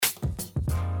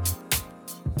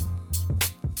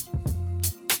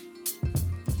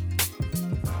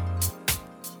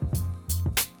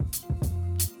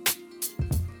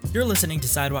You're listening to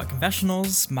Sidewalk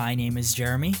Confessionals. My name is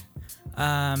Jeremy.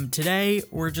 Today,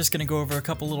 we're just going to go over a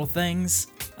couple little things.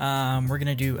 We're going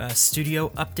to do a studio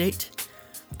update.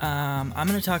 I'm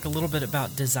going to talk a little bit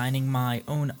about designing my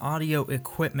own audio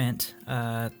equipment,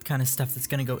 kind of stuff that's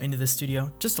going to go into the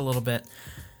studio, just a little bit.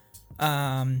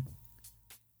 I'm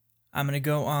going to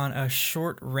go on a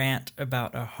short rant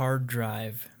about a hard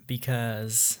drive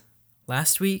because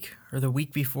last week or the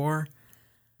week before,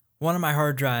 one of my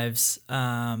hard drives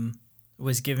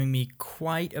was giving me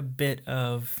quite a bit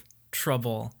of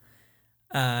trouble,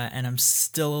 and I'm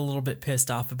still a little bit pissed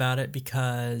off about it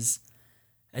because,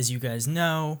 as you guys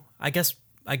know, I guess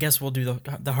we'll do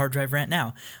the hard drive rant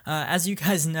now. As you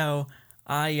guys know,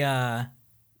 I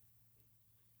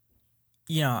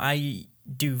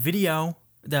do video,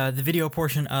 the video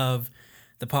portion of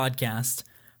the podcast.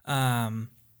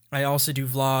 I also do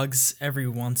vlogs every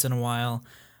once in a while.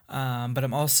 But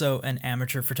I'm also an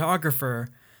amateur photographer,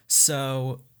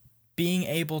 so being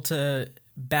able to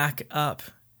back up,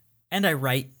 and I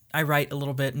write a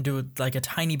little bit and do like a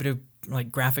tiny bit of like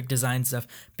graphic design stuff.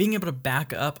 Being able to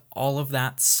back up all of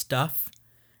that stuff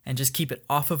and just keep it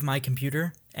off of my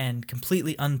computer and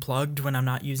completely unplugged when I'm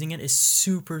not using it is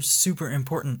super, super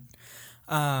important.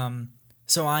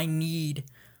 So I need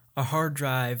a hard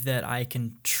drive that I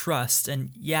can trust,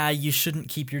 and yeah, you shouldn't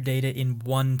keep your data in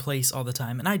one place all the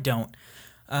time, and I don't,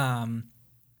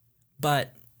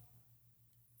 but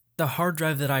the hard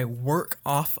drive that I work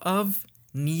off of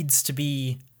needs to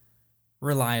be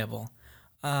reliable.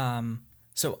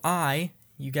 So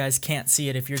you guys can't see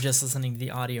it if you're just listening to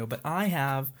the audio, but I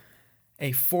have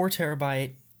a 4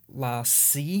 terabyte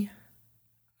LaCie.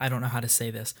 I don't know how to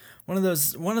say this. One of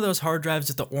those hard drives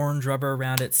with the orange rubber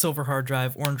around it, silver hard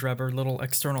drive, orange rubber, little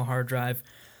external hard drive.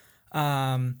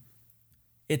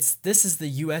 This is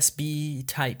the USB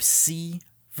Type C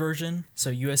version,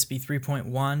 so USB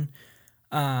 3.1.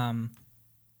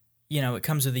 It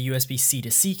comes with a USB C to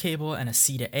C cable and a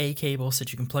C to A cable, so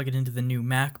that you can plug it into the new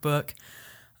MacBook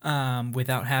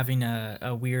without having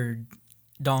a weird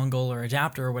dongle or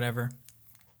adapter or whatever.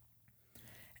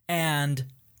 And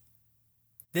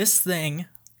this thing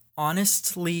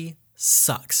honestly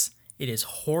sucks. It is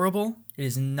horrible. It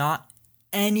is not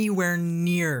anywhere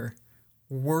near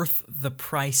worth the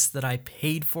price that I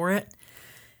paid for it.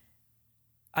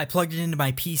 I plugged it into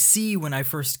my PC when I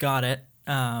first got it.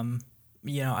 I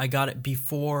got it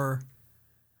before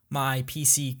my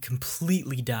PC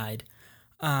completely died.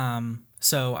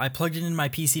 So I plugged it into my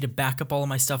PC to back up all of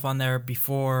my stuff on there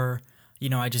before,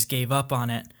 I just gave up on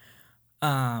it.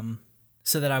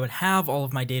 So that I would have all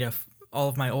of my data, all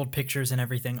of my old pictures and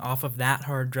everything off of that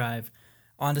hard drive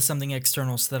onto something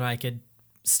external so that I could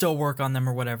still work on them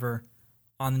or whatever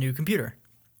on the new computer.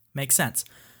 Makes sense.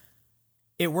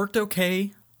 It worked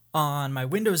okay on my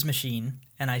Windows machine,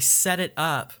 and I set it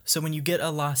up so when you get a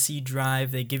LaCie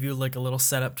drive, they give you like a little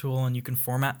setup tool and you can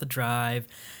format the drive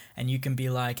and you can be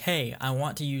like, hey, I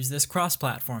want to use this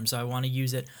cross-platform, so I want to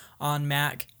use it on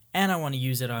Mac and I want to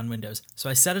use it on Windows. So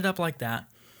I set it up like that.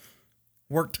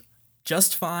 Worked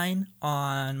just fine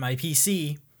on my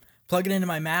PC. Plug it into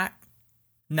my Mac,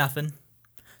 nothing.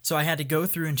 So I had to go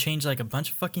through and change like a bunch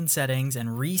of fucking settings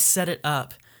and reset it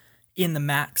up in the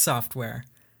Mac software,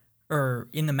 or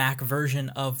in the Mac version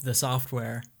of the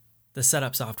software, the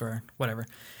setup software, whatever.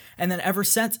 And then ever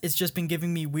since, it's just been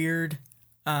giving me weird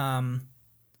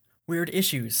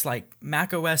issues. Like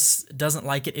macOS doesn't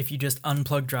like it if you just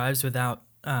unplug drives without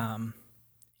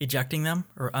ejecting them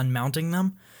or unmounting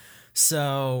them.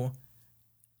 So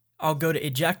I'll go to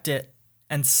eject it,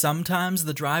 and sometimes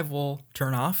the drive will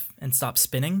turn off and stop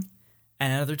spinning,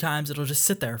 and other times it'll just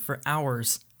sit there for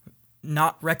hours,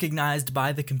 not recognized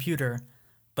by the computer,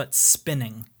 but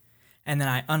spinning. And then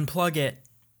I unplug it,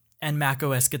 and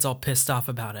macOS gets all pissed off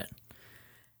about it.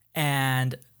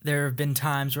 And there have been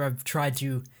times where I've tried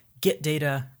to get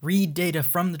data, read data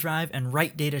from the drive, and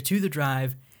write data to the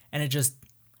drive, and it just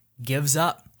gives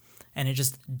up. And it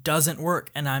just doesn't work.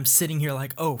 And I'm sitting here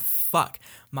like, oh, fuck.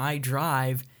 My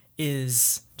drive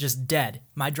is just dead.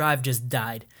 My drive just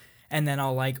died. And then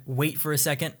I'll like wait for a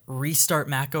second, restart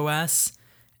macOS,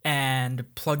 and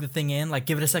plug the thing in, like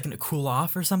give it a second to cool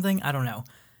off or something. I don't know.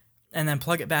 And then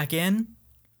plug it back in,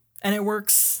 and it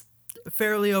works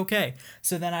fairly okay.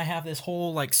 So then I have this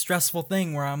whole like stressful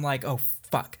thing where I'm like, oh,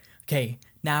 fuck. Okay,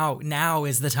 now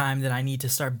is the time that I need to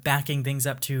start backing things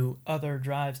up to other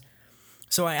drives.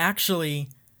 So I actually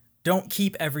don't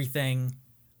keep everything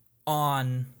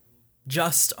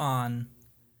just on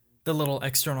the little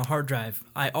external hard drive.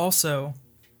 I also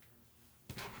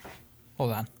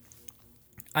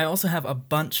have a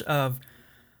bunch of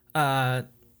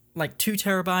like 2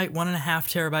 terabyte, 1.5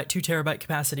 terabyte, 2 terabyte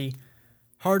capacity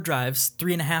hard drives,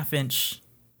 3.5 inch,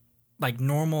 like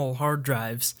normal hard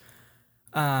drives,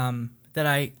 that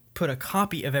I put a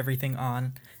copy of everything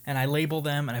on, and I label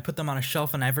them and I put them on a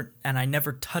shelf, and I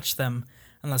never touch them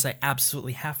unless I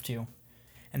absolutely have to.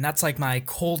 And that's like my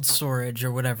cold storage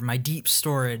or whatever, my deep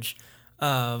storage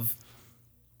of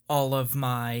all of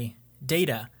my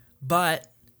data.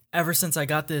 But ever since I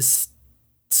got this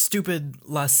stupid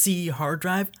LaCie hard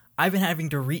drive, I've been having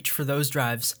to reach for those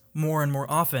drives more and more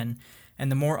often. And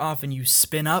the more often you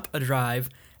spin up a drive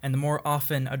and the more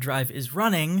often a drive is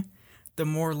running, the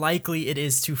more likely it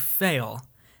is to fail.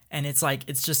 And it's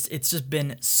just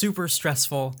been super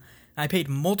stressful. I paid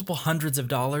multiple hundreds of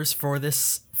dollars for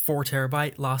this 4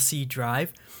 terabyte LaCie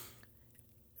drive,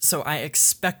 so I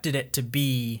expected it to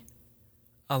be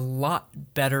a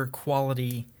lot better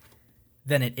quality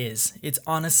than it is. It's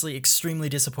honestly extremely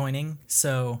disappointing.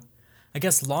 So I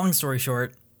guess long story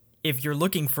short, if you're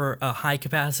looking for a high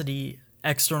capacity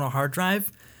external hard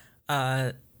drive,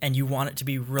 and you want it to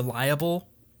be reliable,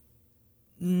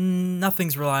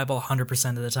 nothing's reliable 100%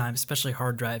 of the time, especially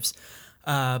hard drives.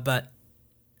 But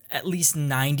at least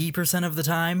 90% of the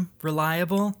time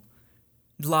reliable,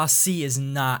 LaCie is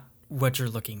not what you're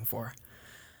looking for.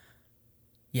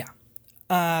 Yeah.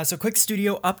 So quick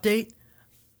studio update.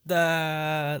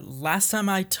 The last time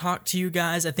I talked to you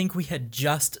guys, I think we had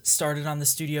just started on the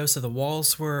studio, so the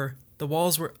walls were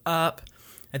up.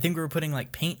 I think we were putting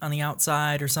like paint on the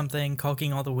outside or something,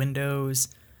 caulking all the windows,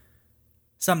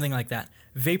 something like that.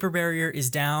 Vapor barrier is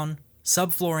down,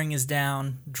 subflooring is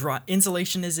down,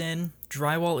 insulation is in,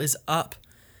 drywall is up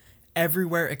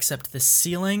everywhere except the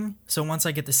ceiling. So once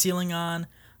I get the ceiling on,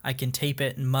 I can tape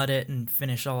it and mud it and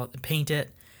paint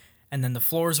it, and then the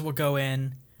floors will go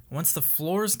in. Once the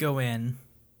floors go in,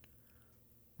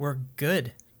 we're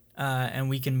good, and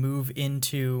we can move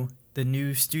into the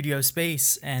new studio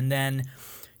space, and then,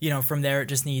 from there it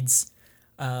just needs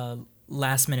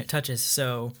last minute touches.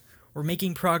 So we're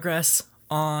making progress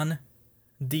on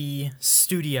the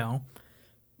studio,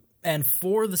 and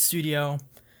for the studio,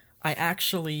 I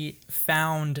actually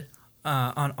found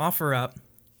on OfferUp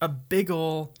a big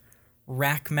ol'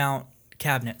 rack mount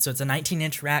cabinet. So it's a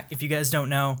 19-inch rack. If you guys don't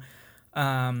know,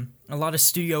 a lot of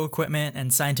studio equipment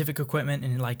and scientific equipment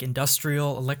and like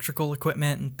industrial electrical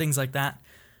equipment and things like that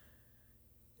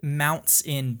mounts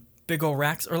in big old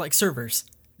racks, or like servers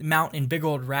mount in big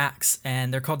old racks,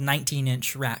 and they're called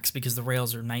 19-inch racks because the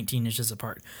rails are 19 inches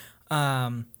apart.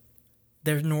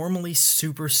 They're normally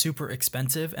super, super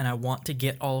expensive, and I want to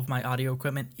get all of my audio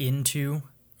equipment into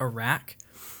a rack.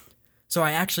 So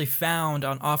I actually found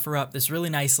on OfferUp, this really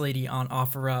nice lady on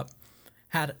OfferUp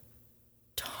had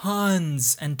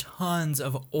tons and tons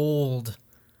of old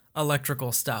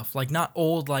electrical stuff. Like, not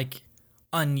old like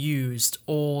unused,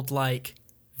 old like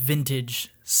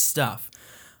vintage stuff.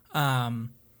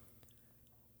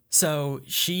 So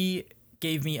she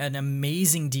gave me an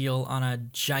amazing deal on a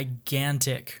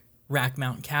gigantic rack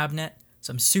mount cabinet.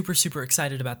 So I'm super, super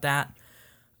excited about that.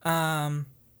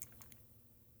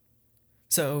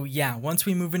 So yeah, once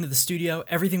we move into the studio,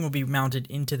 everything will be mounted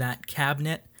into that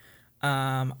cabinet.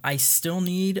 I still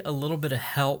need a little bit of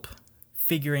help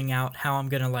figuring out how I'm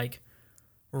gonna like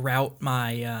route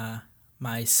my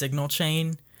my signal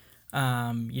chain.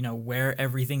 Where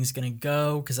everything's gonna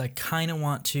go, because I kind of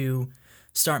want to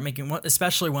start making,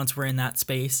 especially once we're in that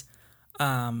space,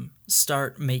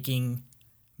 start making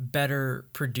better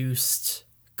produced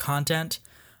content.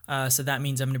 So that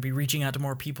means I'm going to be reaching out to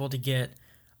more people to get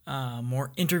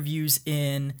more interviews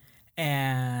in,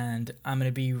 and I'm going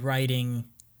to be writing,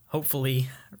 hopefully,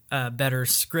 better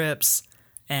scripts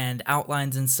and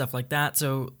outlines and stuff like that.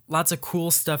 So lots of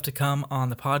cool stuff to come on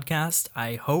the podcast,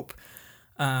 I hope.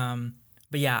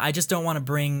 But yeah, I just don't want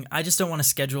to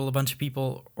schedule a bunch of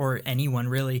people, or anyone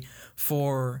really,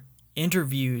 for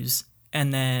interviews,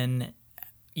 and then,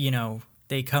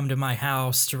 they come to my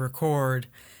house to record,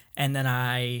 and then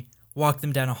I walk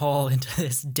them down a hall into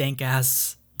this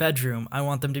dank-ass bedroom. I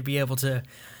want them to be able to,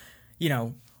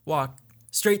 walk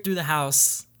straight through the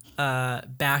house,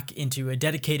 back into a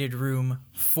dedicated room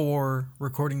for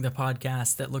recording the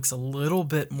podcast that looks a little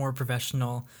bit more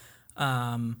professional,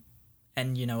 and,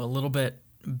 a little bit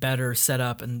better set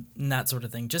up and that sort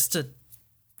of thing, just to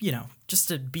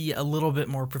be a little bit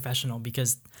more professional,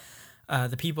 because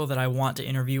the people that I want to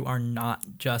interview are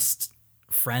not just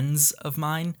friends of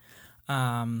mine.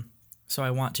 So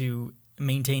I want to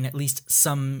maintain at least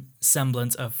some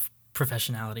semblance of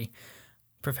professionalism,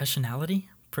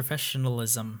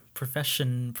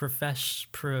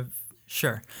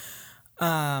 sure.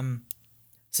 So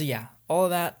yeah, all of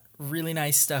that really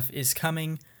nice stuff is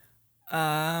coming.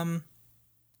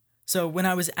 So when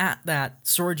I was at that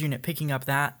storage unit picking up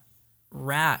that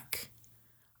rack,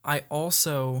 I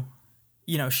also,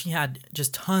 she had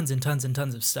just tons and tons and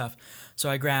tons of stuff. So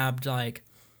I grabbed like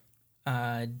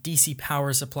DC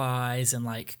power supplies and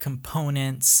like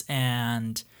components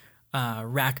and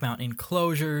rack mount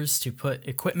enclosures to put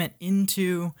equipment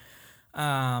into.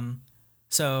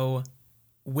 So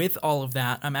with all of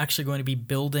that, I'm actually going to be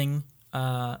building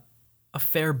a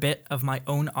fair bit of my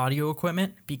own audio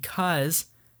equipment, because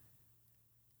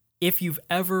if you've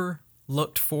ever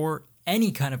looked for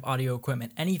any kind of audio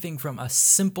equipment, anything from a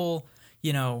simple,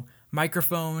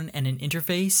 microphone and an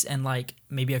interface and like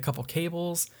maybe a couple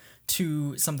cables,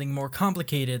 to something more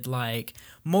complicated like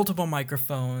multiple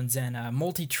microphones and a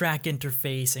multi-track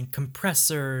interface and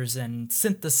compressors and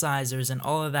synthesizers and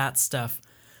all of that stuff,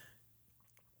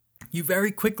 you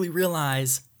very quickly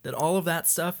realize that all of that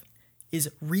stuff is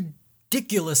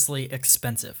ridiculously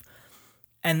expensive.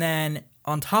 And then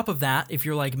on top of that, if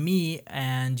you're like me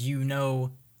and you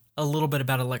know a little bit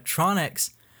about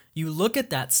electronics, you look at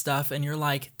that stuff and you're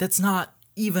like, that's not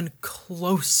even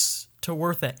close to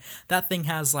worth it. That thing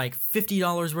has like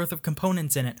 $50 worth of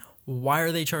components in it. Why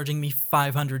are they charging me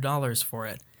 $500 for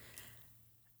it?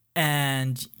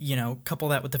 And, couple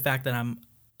that with the fact that I'm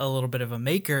a little bit of a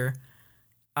maker,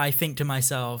 I think to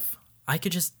myself, I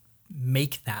could just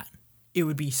make that. It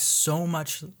would be so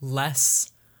much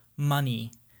less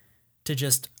money to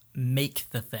just make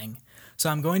the thing. So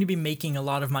I'm going to be making a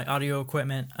lot of my audio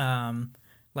equipment,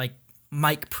 like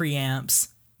mic preamps.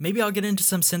 Maybe I'll get into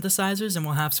some synthesizers and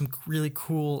we'll have some really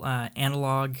cool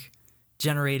analog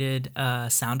generated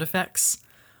sound effects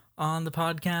on the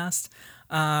podcast.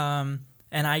 And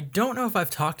I don't know if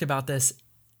I've talked about this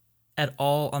at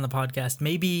all on the podcast.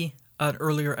 Maybe an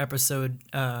earlier episode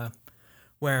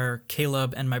where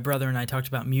Caleb and my brother and I talked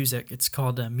about music. It's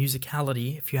called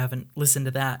Musicality. If you haven't listened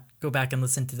to that, go back and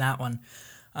listen to that one.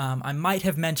 I might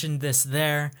have mentioned this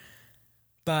there,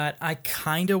 but I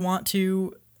kind of want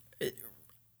to.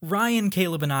 Ryan,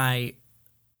 Caleb, and I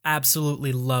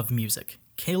absolutely love music.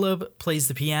 Caleb plays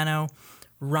the piano.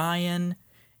 Ryan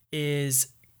is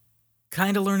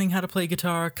kind of learning how to play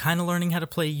guitar, kind of learning how to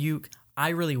play uke. I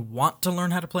really want to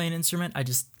learn how to play an instrument.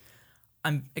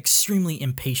 I'm extremely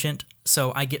impatient,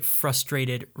 so I get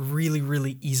frustrated really,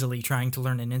 really easily trying to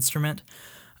learn an instrument.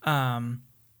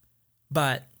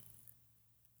 But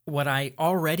what I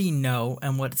already know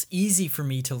and what's easy for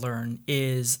me to learn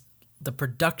is the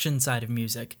production side of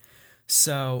music.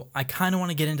 So I kind of want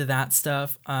to get into that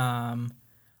stuff. I've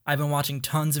been watching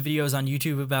tons of videos on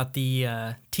YouTube about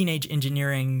the Teenage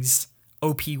Engineering's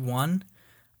OP1.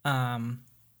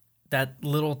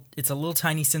 It's a little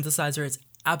tiny synthesizer. It's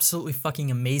absolutely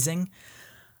fucking amazing.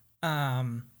 I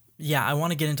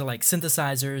want to get into like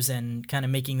synthesizers and kind of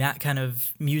making that kind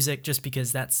of music, just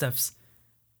because that stuff's,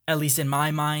 at least in my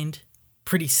mind,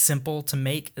 pretty simple to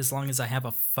make as long as I have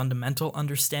a fundamental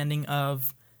understanding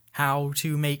of how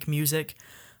to make music.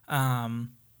 And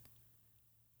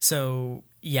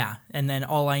then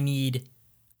all I need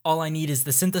is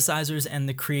the synthesizers and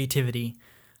the creativity.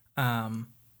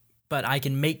 But I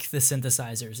can make the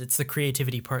synthesizers. It's the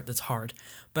creativity part that's hard.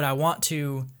 But I want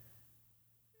to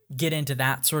get into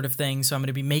that sort of thing, so I'm going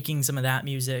to be making some of that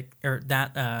music, or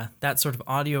that sort of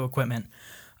audio equipment.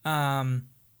 But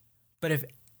if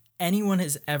anyone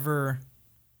has ever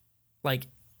like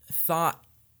thought,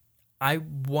 I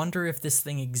wonder if this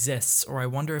thing exists, or I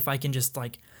wonder if I can just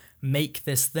like make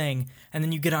this thing, and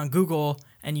then you get on Google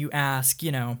and you ask,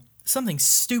 something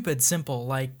stupid simple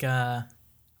like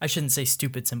I shouldn't say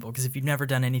stupid simple, because if you've never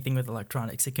done anything with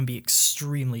electronics, it can be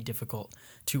extremely difficult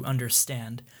to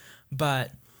understand.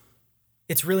 But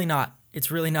it's really not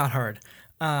hard.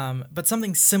 But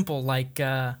something simple like,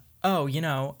 I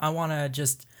want to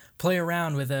just play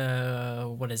around with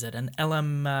an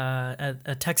LM,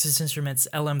 a Texas Instruments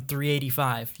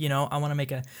LM385. I want to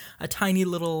make a tiny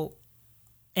little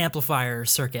amplifier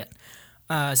circuit.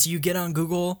 So you get on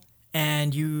Google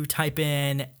and you type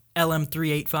in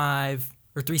LM385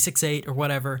 or 368 or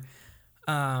whatever,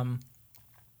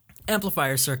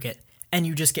 amplifier circuit, and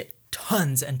you just get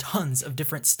tons and tons of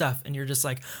different stuff, and you're just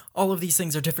like, all of these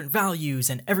things are different values,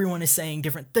 and everyone is saying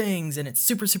different things, and it's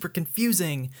super, super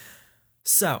confusing.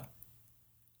 So,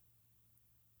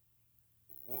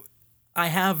 I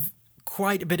have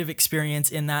quite a bit of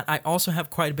experience in that. I also have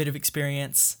quite a bit of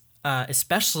experience,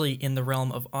 especially in the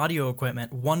realm of audio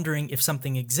equipment, wondering if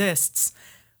something exists,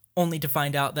 only to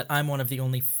find out that I'm one of the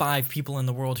only 5 people in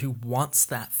the world who wants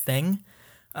that thing.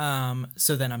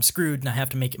 So then I'm screwed and I have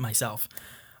to make it myself.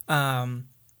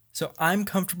 So I'm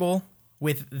comfortable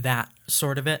with that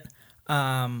sort of it.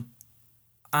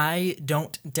 I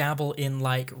don't dabble in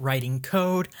like writing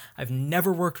code. I've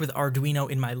never worked with Arduino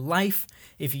in my life.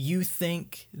 If you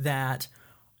think that,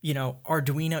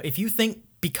 Arduino, if you think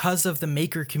because of the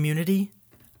maker community,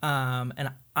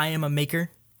 and I am a maker,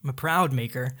 I'm a proud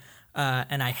maker,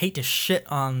 and I hate to shit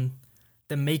on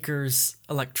the makers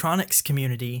electronics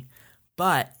community,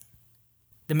 but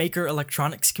the maker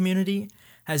electronics community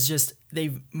has just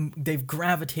they've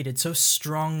gravitated so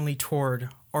strongly toward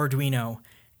Arduino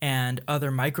and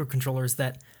other microcontrollers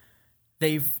that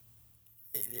they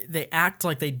act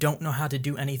like they don't know how to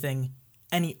do anything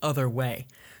any other way.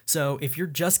 So if you're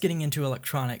just getting into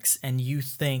electronics and you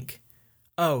think,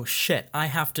 oh shit, I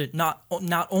have to not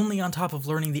only on top of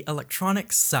learning the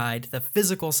electronics side, the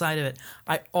physical side of it,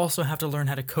 I also have to learn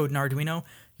how to code in Arduino,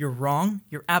 you're wrong.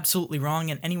 You're absolutely wrong,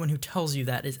 and anyone who tells you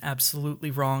that is absolutely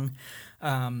wrong.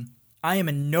 I am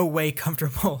in no way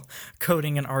comfortable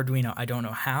coding in Arduino. I don't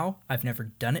know how. I've never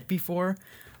done it before.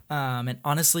 And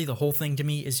honestly, the whole thing to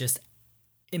me is just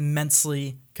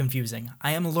immensely confusing.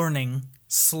 I am learning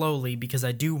slowly because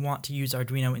I do want to use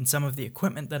Arduino in some of the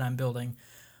equipment that I'm building,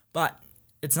 but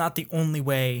it's not the only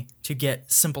way to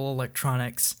get simple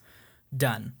electronics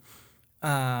done.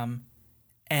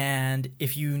 And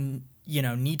if you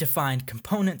need to find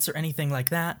components or anything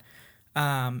like that,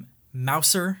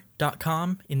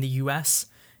 Mouser.com in the US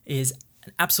is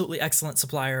an absolutely excellent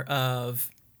supplier of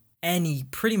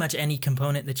pretty much any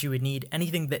component that you would need.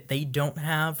 Anything that they don't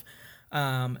have,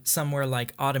 somewhere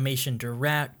like Automation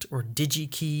Direct or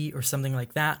DigiKey or something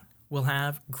like that will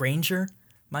have. Grainger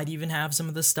might even have some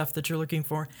of the stuff that you're looking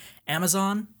for.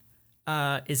 Amazon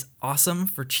is awesome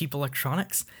for cheap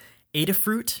electronics.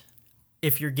 Adafruit,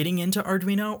 if you're getting into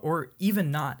Arduino, or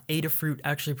even not, Adafruit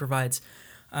actually provides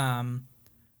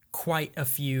quite a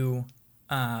few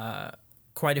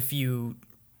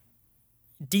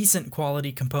decent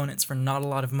quality components for not a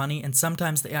lot of money, and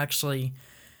sometimes they actually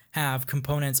have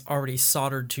components already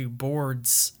soldered to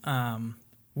boards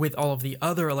with all of the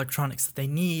other electronics that they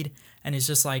need, and it's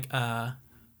just like an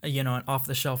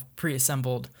off-the-shelf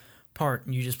pre-assembled part,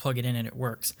 and you just plug it in and it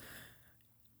works.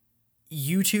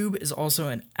 YouTube is also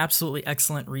an absolutely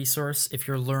excellent resource if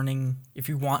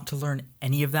you want to learn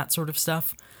any of that sort of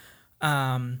stuff.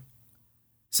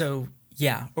 So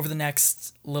yeah, over the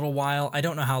next little while, I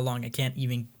don't know how long, I can't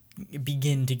even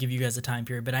begin to give you guys a time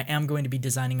period, but I am going to be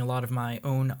designing a lot of my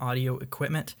own audio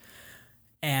equipment.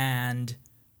 And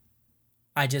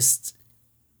I just,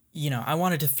 I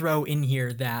wanted to throw in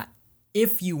here that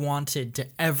if you wanted to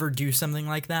ever do something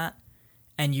like that,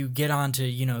 and you get onto,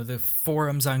 the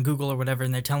forums on Google or whatever,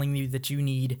 and they're telling you that you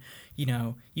need,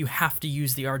 you have to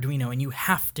use the Arduino and you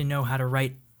have to know how to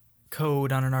write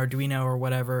code on an Arduino or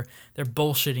whatever, they're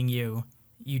bullshitting you.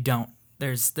 You don't.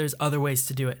 There's other ways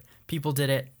to do it. People did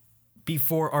it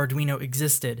before Arduino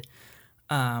existed,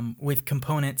 with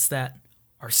components that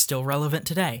are still relevant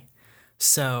today.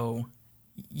 So,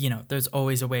 there's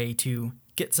always a way to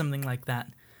get something like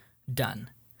that done.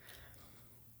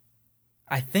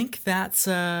 I think that's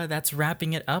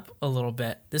wrapping it up a little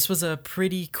bit. This was a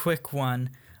pretty quick one.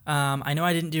 I know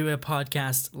I didn't do a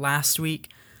podcast last week.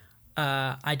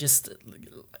 I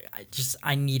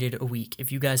needed a week.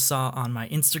 If you guys saw on my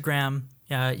Instagram,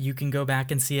 you can go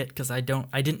back and see it, because I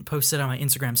didn't post it on my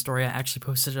Instagram story. I actually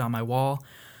posted it on my wall,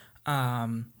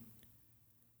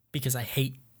 because I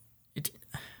hate it.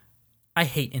 I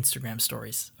hate Instagram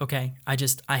stories, okay? I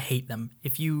hate them.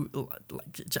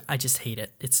 I just hate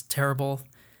it. It's terrible.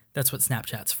 That's what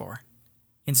Snapchat's for.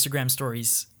 Instagram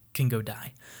stories can go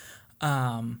die.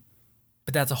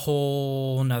 But that's a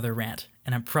whole nother rant,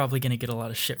 and I'm probably going to get a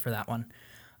lot of shit for that one.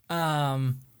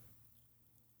 But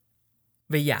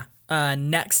yeah,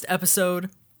 next episode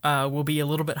will be a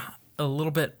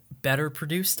little bit better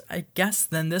produced, I guess,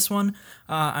 than this one.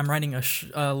 I'm writing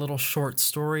a little short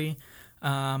story.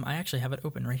 I actually have it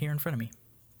open right here in front of me.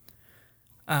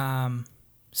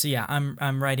 So yeah,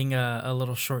 I'm writing a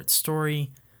little short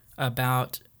story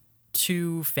about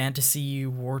two fantasy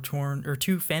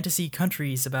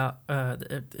countries about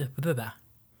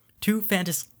two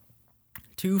fantasy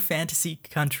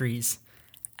countries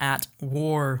at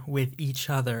war with each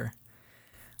other.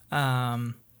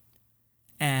 And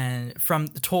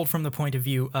told from the point of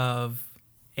view of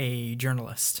a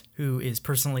journalist who is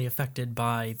personally affected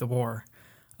by the war,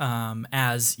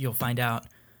 as you'll find out,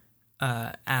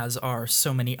 as are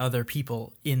so many other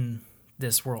people in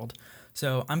this world.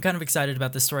 So I'm kind of excited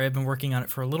about this story. I've been working on it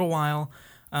for a little while.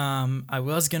 I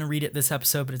was going to read it this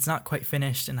episode, but it's not quite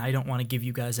finished, and I don't want to give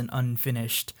you guys an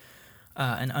unfinished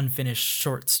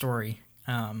short story,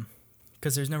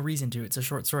 because there's no reason to. It's a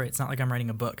short story. It's not like I'm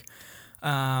writing a book.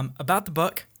 About the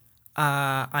book,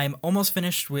 I'm almost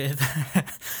finished with.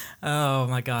 Oh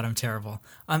my god, I'm terrible.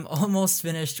 I'm almost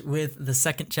finished with the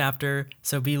second chapter,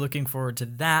 so be looking forward to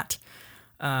that.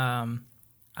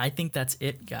 I think that's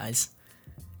it, guys.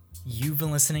 You've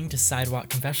been listening to Sidewalk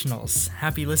Confessionals.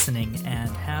 Happy listening and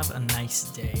have a nice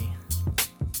day.